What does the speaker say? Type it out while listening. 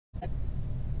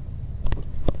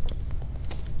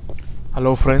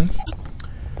Hello friends,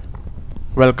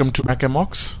 welcome to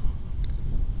Macamox.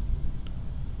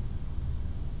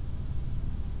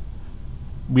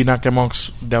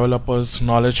 Binacamox Developers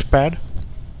Knowledge Pad.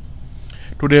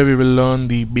 Today we will learn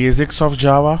the basics of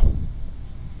Java.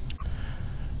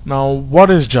 Now,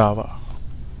 what is Java?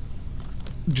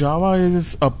 Java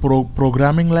is a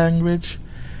programming language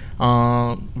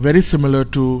very similar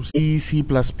to C, C++.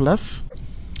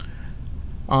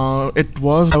 It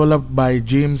was developed by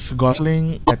James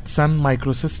Gosling at Sun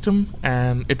Microsystem,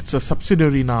 and it's a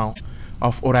subsidiary now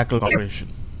of Oracle Corporation.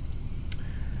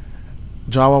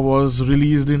 Java was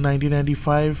released in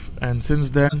 1995, and since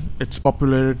then its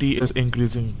popularity is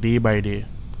increasing day by day.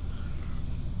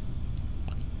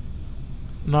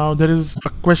 Now there is a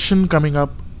question coming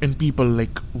up in people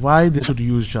like why they should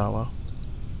use Java.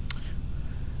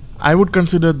 I would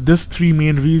consider this three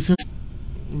main reasons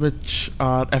which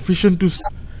are efficient to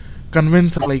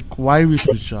convince like why we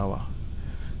should use Java.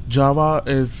 Java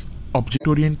is object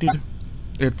oriented,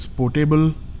 it's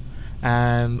portable,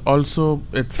 and also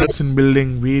it helps in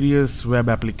building various web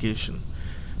applications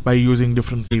by using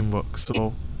different frameworks.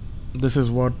 So this is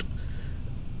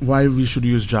why we should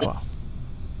use Java.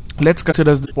 Let's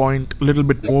consider the point a little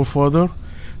bit more further,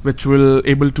 which will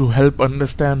able to help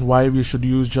understand why we should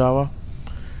use Java.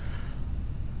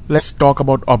 Let's talk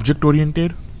about object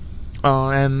oriented,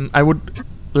 and I would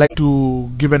like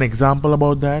to give an example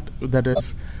about that. That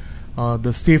is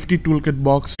the Safety Toolkit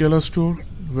box retailer store,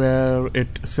 where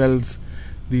it sells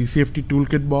the Safety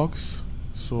Toolkit box.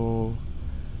 So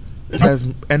it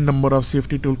has n number of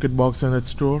Safety Toolkit box in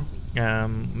its store.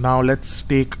 And now let's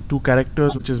take two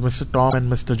characters, which is Mr. Tom and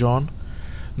Mr. John.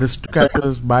 These two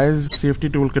characters buys Safety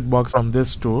Toolkit box from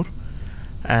this store,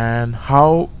 and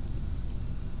how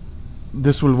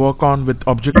this will work on with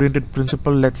object oriented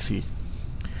principle, let's see.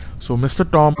 So Mr.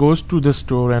 Tom goes to this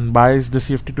store and buys the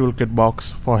Safety Toolkit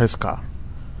box for his car,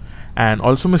 and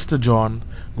also Mr. John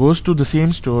goes to the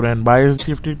same store and buys the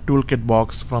Safety Toolkit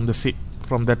box from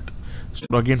that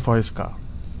store again for his car.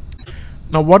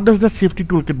 Now what does that Safety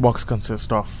Toolkit box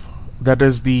consist of? That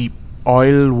is the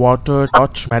oil, water,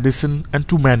 torch, medicine, and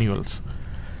two manuals.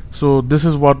 So this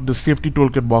is what the Safety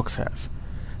Toolkit box has.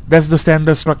 That's the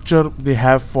standard structure they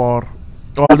have for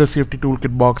all the Safety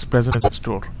Toolkit box present in the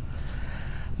store.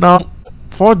 Now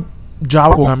for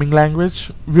Java programming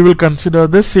language, we will consider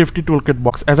this Safety Toolkit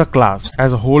box as a class,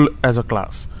 as a whole as a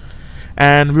class,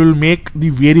 and we will make the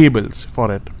variables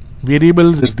for it.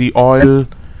 Variables is the oil,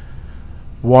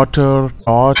 water,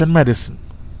 torch, and medicine,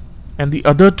 and the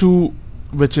other two,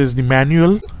 which is the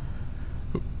manual,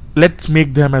 let's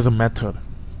make them as a method.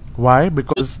 Why?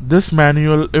 Because this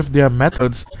manual, if they are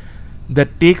methods,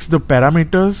 that takes the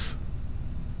parameters,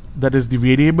 that is the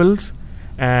variables,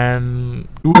 and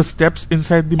do the steps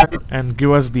inside the method and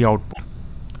give us the output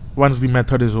once the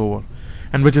method is over,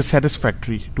 and which is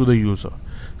satisfactory to the user.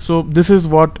 So this is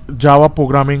what Java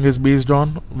programming is based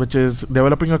on, which is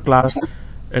developing a class.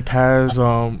 It has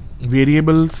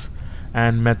variables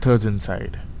and methods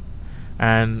inside,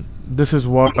 and this is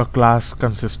what a class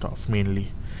consists of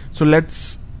mainly. So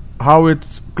let's how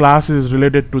its class is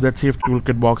related to that Safety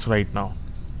Toolkit box right now.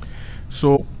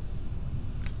 So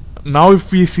now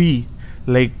if we see,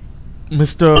 like,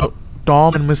 Mr.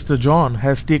 Tom and Mr. John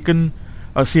has taken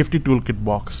a Safety Toolkit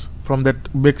box from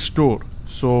that big store.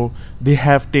 So they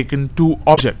have taken two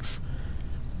objects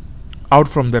out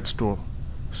from that store.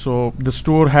 So the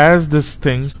store has this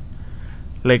things,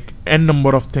 like n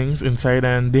number of things inside,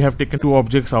 and they have taken two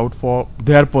objects out for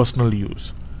their personal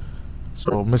use.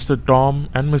 So Mr. Tom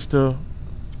and Mr.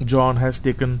 John has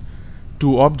taken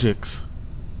two objects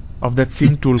of that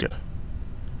same toolkit.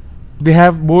 They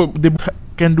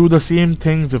can do the same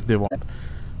things if they want.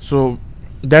 So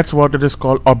that's what it is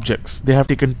called, objects. They have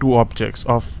taken two objects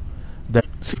of that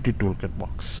Safety Toolkit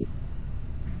box.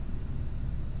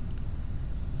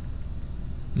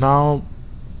 Now,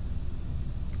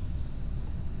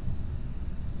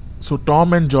 so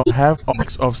Tom and John have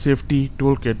objects of Safety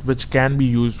Toolkit which can be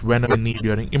used whenever needed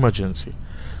during emergency.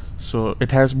 So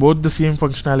it has both the same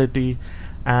functionality,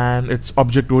 and it's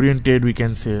object oriented, we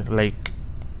can say, like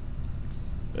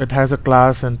it has a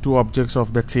class and two objects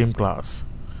of that same class,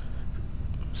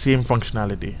 same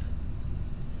functionality.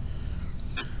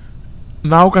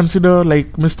 Now consider,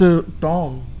 like, Mr.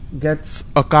 Tom gets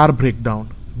a car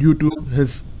breakdown due to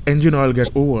his engine oil gets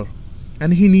over,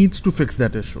 and he needs to fix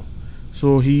that issue.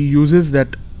 So he uses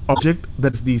that object,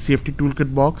 that's the Safety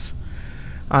Toolkit box,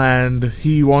 and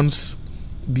he wants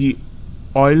the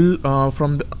oil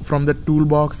from the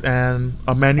toolbox and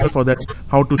a manual for that,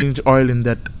 how to change oil in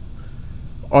that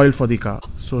oil for the car.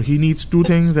 So he needs two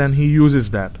things and he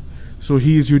uses that. So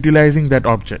he is utilizing that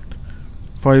object.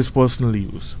 for his personal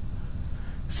use.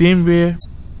 Same way,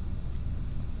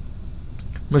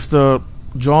 Mr.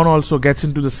 John also gets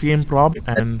into the same problem,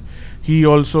 and he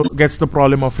also gets the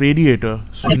problem of radiator.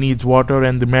 So he needs water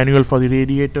and the manual for the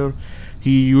radiator.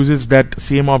 He uses that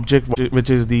same object, which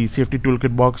is the safety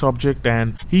toolkit box object,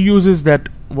 and he uses that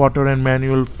water and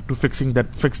manual to fix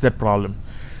that problem.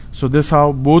 So this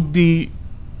how both the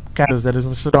characters, that is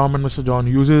Mr. Tom and Mr. John,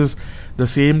 uses the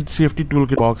same safety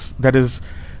toolkit box, that is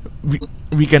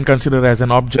we can consider as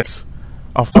an objects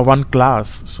of one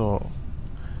class. So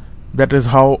that is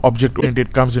how object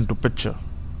oriented comes into picture.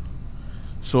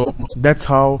 So that's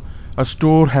how a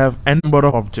store have n number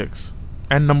of objects,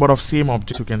 n number of same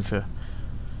objects, you can say,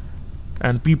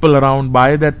 and people around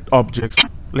buy that objects,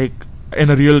 like in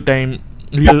a real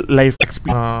life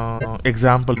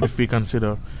example if we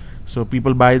consider. So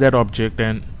people buy that object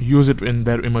and use it in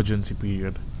their emergency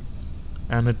period,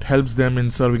 and it helps them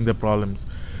in solving the problems.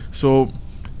 So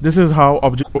this is how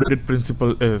object oriented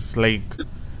principle is like,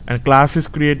 and class is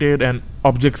created and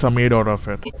objects are made out of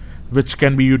it, which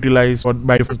can be utilized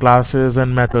by different classes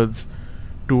and methods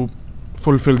to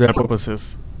fulfill their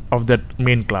purposes of that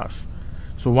main class.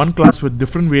 So one class with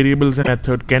different variables and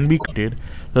method can be created,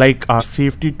 like our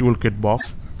safety toolkit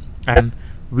box, and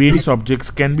various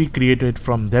objects can be created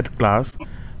from that class,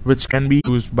 which can be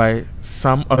used by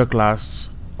some other class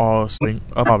or solving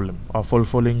a problem or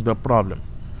fulfilling the problem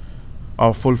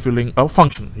or fulfilling a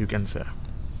function, you can say.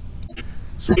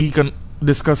 So we can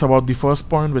discuss about the first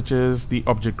point, which is the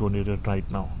object oriented right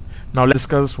now. Now let's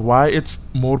discuss why it's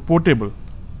more portable.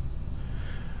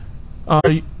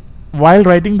 While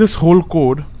writing this whole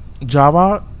code,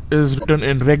 Java is written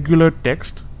in regular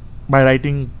text by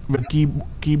writing with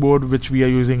keyboard, which we are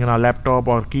using in our laptop,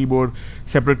 or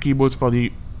separate keyboards for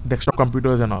the desktop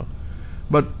computers and all.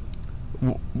 But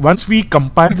once we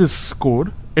compile this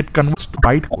code, it converts to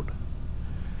bytecode,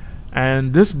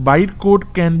 and this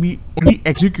bytecode can be only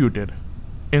executed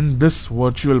in this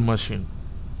virtual machine,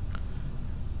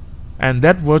 and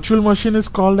that virtual machine is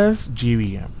called as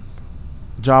JVM,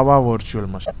 Java Virtual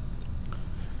Machine.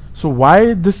 So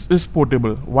why this is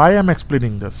portable? Why I'm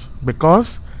explaining this?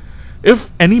 Because if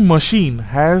any machine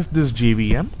has this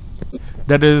JVM,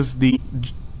 that is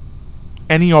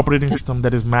any operating system,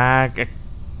 that is Mac,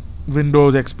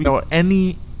 Windows XP, or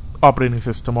any operating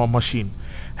system or machine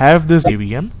have this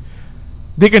JVM,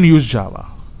 they can use Java.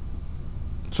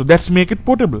 So that's make it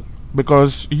portable,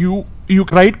 because you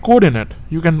write code in it,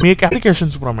 you can make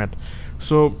applications from it.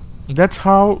 So that's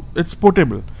how it's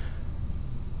portable.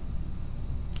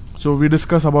 So we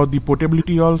discuss about the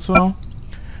portability also.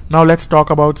 Now let's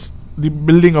talk about the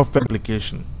building of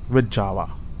application with Java.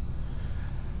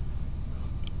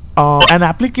 An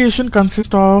application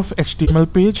consists of HTML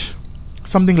page,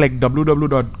 something like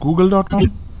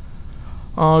www.google.com,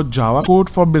 Java code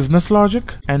for business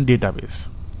logic, and database.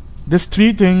 These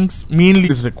three things mainly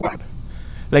is required,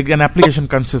 like an application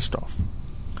consists of.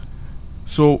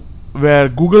 So where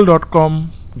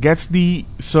google.com gets the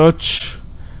search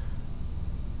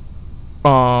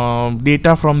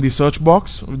data from the search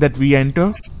box that we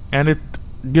enter, and it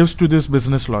gives to this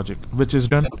business logic, which is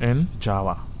done in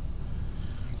Java.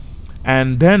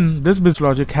 And then this business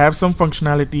logic have some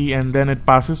functionality, and then it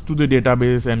passes to the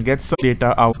database and gets some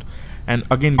data out, and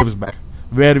again gives back,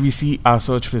 where we see our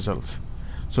search results.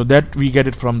 So that we get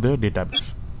it from the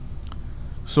database.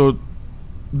 So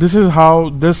this is how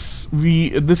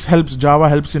Java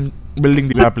helps in building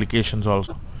the applications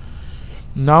also.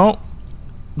 Now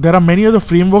there are many other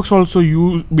frameworks also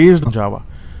based on Java,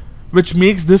 which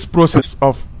makes this process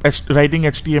of writing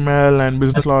HTML and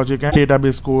business logic and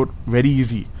database code very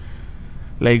easy.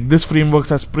 Like this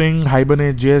frameworks are Spring,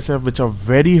 Hibernate, JSF, which are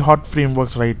very hot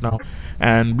frameworks right now,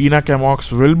 and Bina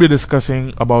Kemox will be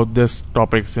discussing about these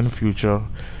topics in future,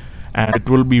 and it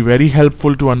will be very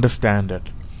helpful to understand it.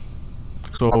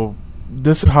 So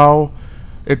this is how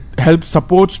it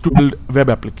supports to build web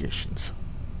applications.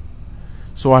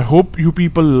 So I hope you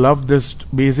people love this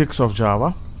basics of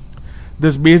Java.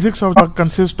 This basics of Java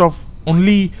consists of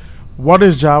only what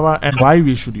is Java and why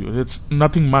we should use it. It's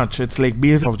nothing much. It's like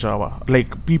basics of Java.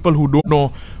 Like people who don't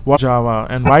know what Java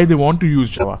and why they want to use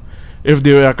Java. If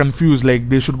they are confused, like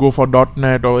they should go for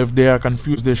 .NET, or if they are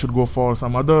confused, they should go for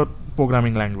some other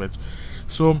programming language.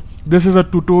 So this is a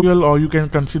tutorial, or you can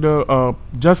consider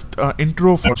just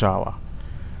intro for Java.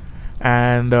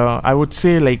 And I would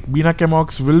say like Bina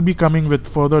Kemox will be coming with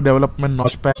further development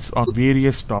notepads on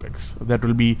various topics. That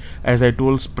will be, as I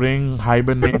told, Spring,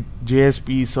 Hibernate,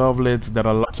 JSP, servlets. There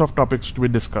are lots of topics to be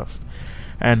discussed,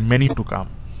 and many to come.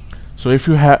 So if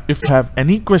you have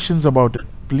any questions about it,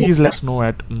 please let us know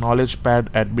at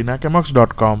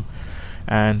knowledgepad@binakemox.com,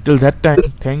 And till that time,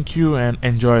 thank you and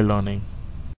enjoy learning.